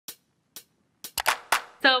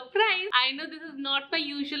Surprise! I know this is not my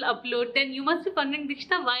usual upload. Then you must be wondering,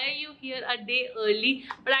 Dikshita, why are you here a day early?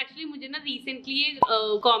 But actually मुझे ना recently एक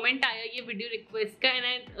comment आया ये video request का,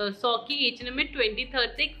 and I saw कि H&M में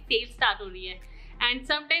 23rd से एक sale start हो रही है. And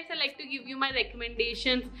sometimes I like to give you my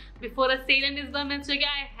recommendations before a sale, and this one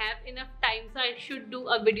I have enough time, so I should do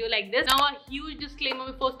a video like this. Now a huge disclaimer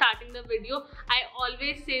before starting the video. I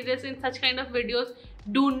always say this in such kind of videos: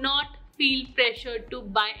 do not feel pressured to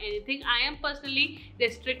buy anything. I am personally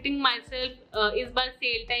restricting myself इस बार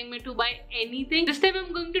sale time में to buy anything. This time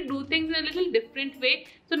I'm going to do things in a little different way.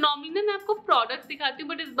 So normally ना मैं आपको products दिखाती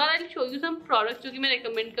हूँ, but इस बार I'll show you some products जो कि मैं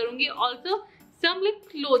recommend करूँगी. Also some like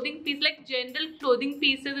clothing piece, like general clothing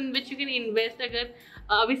pieces in which you can invest. अगर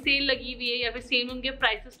अभी सेल लगी हुई है या फिर सेल में उनके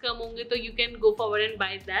प्राइसेस कम होंगे तो you can go forward and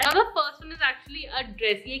by that. Now the first one is actually a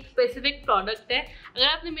dress. ये एक स्पेसिफिक प्रोडक्ट है. अगर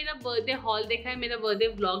आपने मेरा बर्थडे हॉल देखा है, मेरा बर्थडे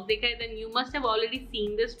व्लॉग देखा है, then you must have already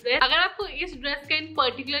seen this dress. अगर आपको इस ड्रेस का इन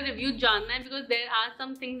पर्टिकुलर रिव्यू जानना है, because there are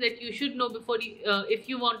some things that you should know before if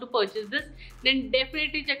you want to purchase this, then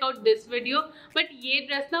definitely check out this video. But ये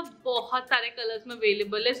dress ना बहुत सारे कलर्स में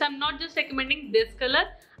अवेलेबल है, सो I am not just recommending this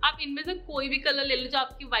colour. आप इनमें से कोई भी कलर ले लो जो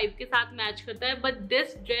आपकी वाइब के साथ मैच करता है. बट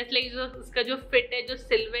दिस ड्रेस लाइक जो इसका जो फिट है, जो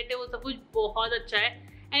सिल्हूट है, वो सब कुछ बहुत अच्छा है.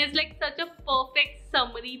 And it's like such a perfect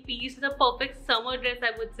summary piece, it's a perfect summer dress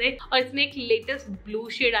I would say. और इसमें एक लेटेस्ट ब्लू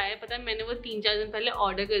शेड आया है. पता है मैंने वो 3-4 दिन पहले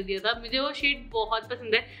ऑर्डर कर दिया था. मुझे वो शेड बहुत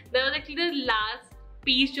पसंद है. That was actually the last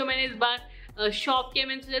piece जो मैंने इस बार शॉप किया.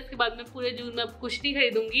 मैंने सोचा इसके बाद मैं पूरे जून में अब कुछ नहीं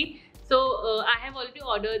खरीदूंगी. So I have already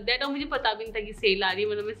ordered that. और मुझे पता भी नहीं था कि सेल आ रही है,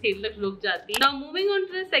 मतलब मैं सेल तक रुक जाती. Now moving on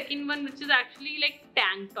to the second one, which is actually like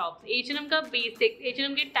tank tops. H&M का बेसिक,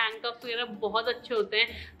 H&M के टैंक टॉप्स वगैरह बहुत अच्छे होते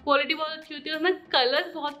हैं, क्वालिटी बहुत अच्छी होती है, उसमें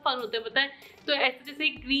कलर्स बहुत फन होते हैं. पता है तो ऐसे जैसे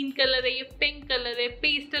ग्रीन कलर है, ये पिंक कलर है,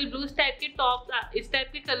 पेस्टल ब्लू, इस टाइप के टॉप्स, इस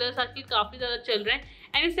टाइप के कलर्स आजकल काफ़ी ज़्यादा चल रहे हैं.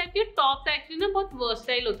 एंड इस टाइप के टॉप्स एक्चुअली ना बहुत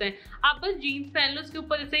वर्सटाइल होते हैं. आप बस जीन्स पहन लो, उसके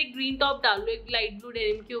ऊपर जैसे एक ग्रीन टॉप डाल लो, एक लाइट ब्लू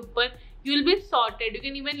डेनिम के ऊपर, you will be sorted. You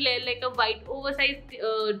can even layer like a white oversized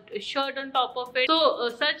shirt on top of it. So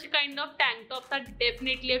such kind of tank tops are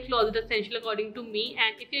definitely a closet essential according to me.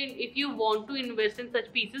 And if you want to invest in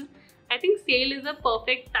such pieces, I think sale is a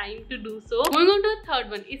perfect time to do so. Moving on to the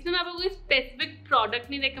third one. इसमें मैं आपको कोई specific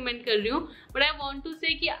product नहीं recommend कर रही हूँ, but I want to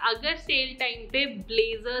say कि अगर sale time पे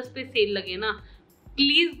blazers पे sale लगे ना,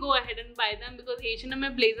 please go ahead and bye them, because H&M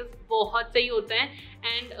में ब्लेजर्स बहुत सही होते हैं.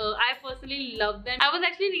 And I personally love them. I was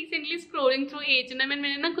actually recently scrolling through H&M and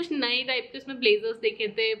मैंने ना कुछ नए टाइप के उसमें ब्लेजर्स देखे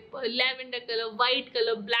थे. Lavender colour, white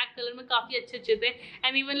colour, black colour में काफी अच्छे अच्छे थे.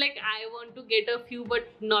 And even like I want to get a few, but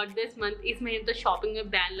not this month. इस महीने तो शॉपिंग में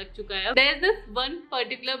बैन लग चुका है. There is this one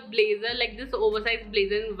particular blazer, like this oversize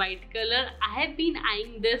blazer in white colour. I have been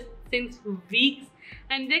eyeing this since weeks.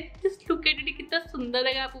 And just look at it, कितना सुंदर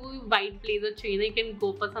है. आपको कोई white blazer चाहिए ना, you can go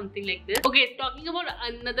for something like this. Okay, talking about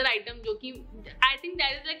another item जो कि I think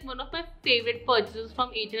that is like one of my favorite purchases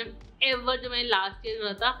from H&M ever, जो मैंने last year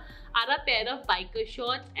करा था. Are a pair of biker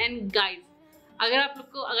shorts. And guys, अगर आप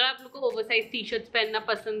लोग को oversized t-shirts पहनना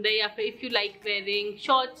पसंद है, या फिर if you like wearing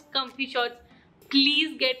shorts, comfy shorts,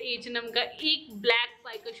 please get H&M का एक ब्लैक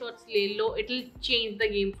बाइकर शॉर्ट्स ले लो. It will change the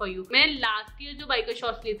game for you. मैं लास्ट ईयर जो बाइकर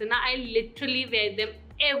शॉर्ट्स लिए थे ना, I literally wear them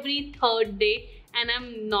every third day and I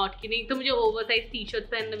am not kidding. तो मुझे ओवरसाइज टी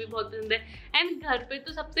शर्ट पहनना भी बहुत पसंद है. एंड घर पे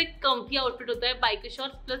तो सबसे कम्फी आउटफिट होता है biker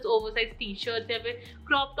shorts plus oversize T shirt, या फिर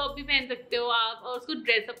क्रॉप टॉप भी पहन सकते हो आप, और उसको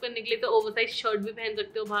ड्रेसअप करने के लिए तो ओवरसाइज शर्ट भी पहन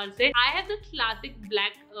सकते हो बाहर से. I have the classic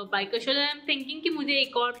black biker shirt. I am thinking कि मुझे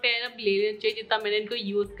एक और पेयर अब ले लेना चाहिए, जितना मैंने इनको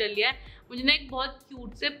यूज कर लिया है. मुझे ना एक बहुत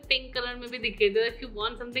क्यूट से पिंक कलर में भी दिख रहे थे. If you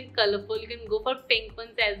want something colourful, you can go for pink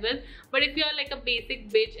once as well. But if you are like a basic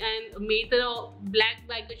bitch and मेरी तरह black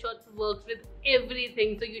biker shorts works with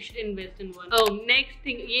everything, so you should invest in one. Oh, next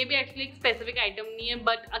thing, ये भी actually एक specific item नहीं है,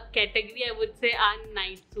 but a category I would say are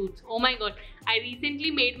night suits. Oh my god, I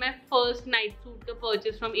recently made my first night suit का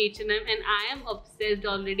purchase from H&M and I am obsessed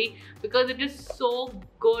already because it is so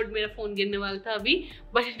good. मेरा phone गिरने वाला था अभी,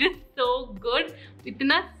 but it is so good.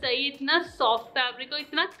 इतना सही, इतना soft fabric और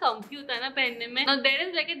इतना comfy होता है ना पहनने में. Now there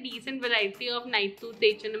is like a decent variety of night suits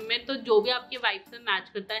H&M में, तो जो भी आपके vibe से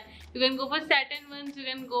match करता है, you can go for satin ones, you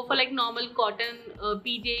can go for like normal cotton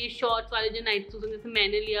PJ shorts वाले जो नाइट सूट जैसे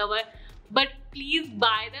मैंने लिया हुआ है. बट प्लीज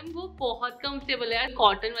बाय देम, वो बहुत कंफर्टेबल है.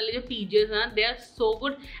 कॉटन वाले जो पीजेस हैं, they are so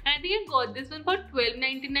good. And I think I got this one for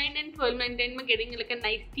 $12.99 and $12.99 में getting like a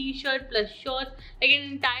nice T shirt plus shorts, like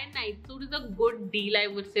an entire night suit is a good deal I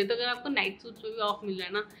would say. तो अगर आपको night suits में भी of मिल रहा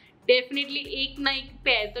है ना, definitely एक ना एक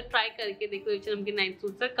पेयर तो ट्राई करके देखो. H&M के नाइट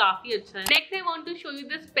सूट्स काफी अच्छा है. Next I want to show you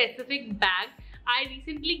this specific bag. I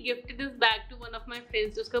recently gifted this bag to one of my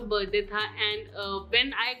friends जिसका birthday था. And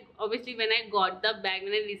when I got the bag,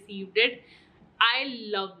 when I received it, I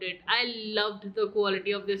loved it. I loved the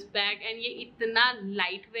quality of this bag and ये इतना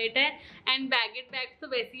light weight है and baguette bags तो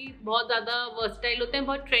वैसे ही बहुत ज़्यादा versatile होते हैं,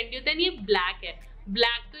 बहुत ट्रेंडी होते हैं। ये ब्लैक है,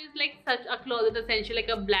 black तो is like such a closet essential, like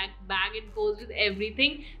a black bag, it goes with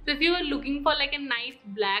everything. So if you are looking for like a nice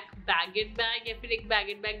black baguette bag या फिर एक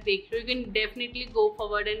baguette bag देख रहे हो, you can definitely go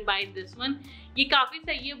forward and buy this one. ये काफ़ी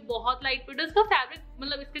सही है, बहुत लाइट वेट है। इसका फैब्रिक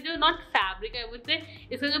मतलब इसका जो नॉट फैब्रिक है मुझसे,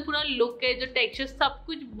 इसका जो पूरा लुक है, जो टेक्सचर, सब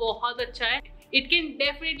कुछ बहुत अच्छा है। It can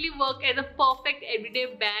definitely work as a perfect everyday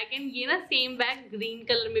bag and ये ना सेम बैग ग्रीन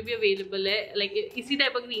कलर में भी अवेलेबल है, लाइक इसी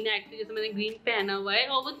टाइप का ग्रीन है एक्चुअली, जैसे मैंने ग्रीन पहना हुआ है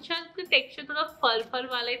और वो शायद उसका टेक्सचर थोड़ा फर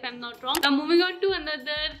वाला है, if I am not wrong. Now moving on to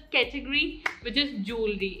another category which is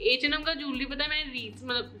jewellery. H&M का ज्वेलरी पता है मैंने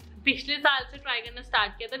मतलब पिछले साल से ट्राई करना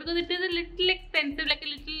स्टार्ट किया था, because it is a little expensive, like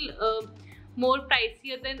a little more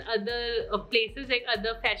pricier than other places like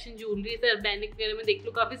other fashion jewelry, Urbanic वगैरह में देख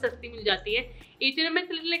लो काफ़ी सस्ती मिल जाती है। H&M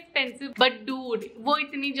is a little expensive, but dude वो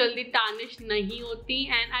इतनी जल्दी tarnish नहीं होती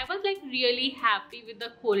and I was like really happy with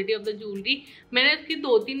the quality of the jewelry. मैंने उसकी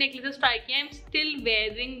 2-3 necklaces try किया, I'm still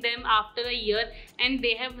wearing them after a year and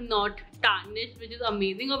they have not tarnished, which is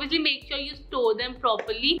amazing. Obviously make sure you store them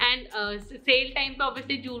properly and sale time पे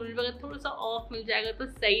obviously jewelry वगैरह थोड़ा सा off मिल जाएगा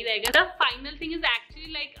तो सही रहेगा। The final thing is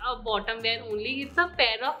actually like a bottom wear only. It's a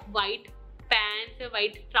pair of white pants या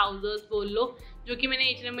white trousers बोल लो, जो कि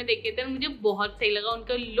मैंने H&M में देखे थे, मुझे बहुत सही लगा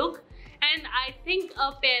उनका look. And I think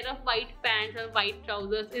a pair of white pants or white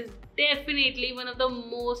trousers is definitely one of the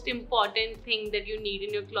most important thing that you need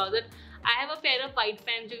in your closet. I have a pair of white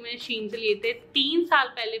pants जो मैंने Shein से लिए थे 3 साल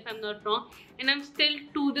पहले, if I'm not wrong, and I'm still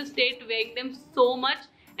to this date wearing them so much.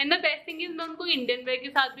 And the best thing is मैं उनको Indian wear के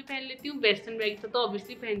साथ भी पहन लेती हूँ, वेस्टर्न वेयर के साथ तो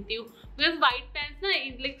ऑब्वियसली पहनती हूँ, बिकॉज वाइट पैंट्स ना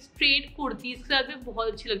लाइक स्ट्रेट कुर्तीज के साथ भी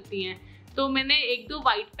बहुत अच्छी लगती हैं। तो मैंने 1-2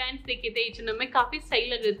 वाइट पैंट्स देखे थे H&M में, काफ़ी सही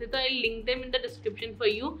लग रहे थे, तो I link them in the description for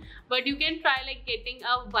you, but you can try like getting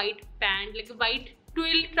a white pant, like white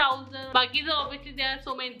twill trouser. बाकी तो obviously there are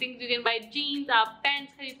so many things you can buy. Jeans, आप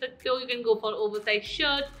pants खरीद सकते हो, you can go for oversized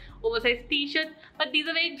shirts, oversized t-shirts, but these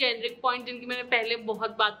are very generic points जिनकी मैंने पहले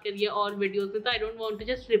बहुत बात करी है और वीडियोस में, तो I don't want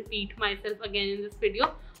to just repeat myself again in this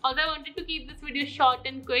video. Also I wanted to keep this video short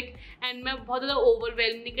and quick and मैं बहुत ज़्यादा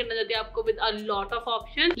overwhelm नहीं करना चाहती आपको with a lot of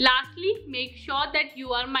options. Lastly, make sure that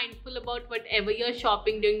you are mindful about whatever you're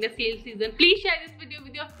shopping during the sale season. Please share this video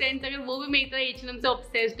with your friends अगर वो भी मेरी तरह H&M से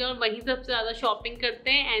obsessed हैं और वहीं सबसे ज़्यादा shopping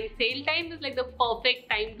करते हैं, and sale time is like the perfect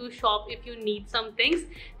time to shop if you need some things.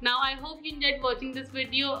 Now I hope you enjoyed watching this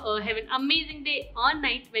video. Have an amazing day or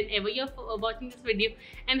night whenever you're watching this video,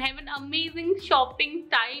 and have an amazing shopping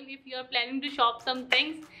time if you are planning to shop some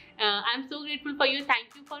things. I'm so grateful for you.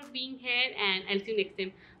 Thank you for being here and I'll see you next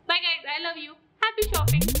time. Bye guys, I love you. Happy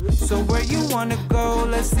shopping. So where you wanna go?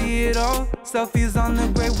 Let's see it all. Selfies on the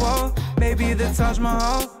Great Wall, maybe the Taj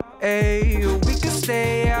Mahal. Hey, we could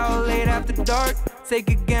stay out late after dark,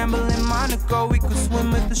 take a gamble in Monaco, we could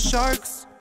swim with the sharks.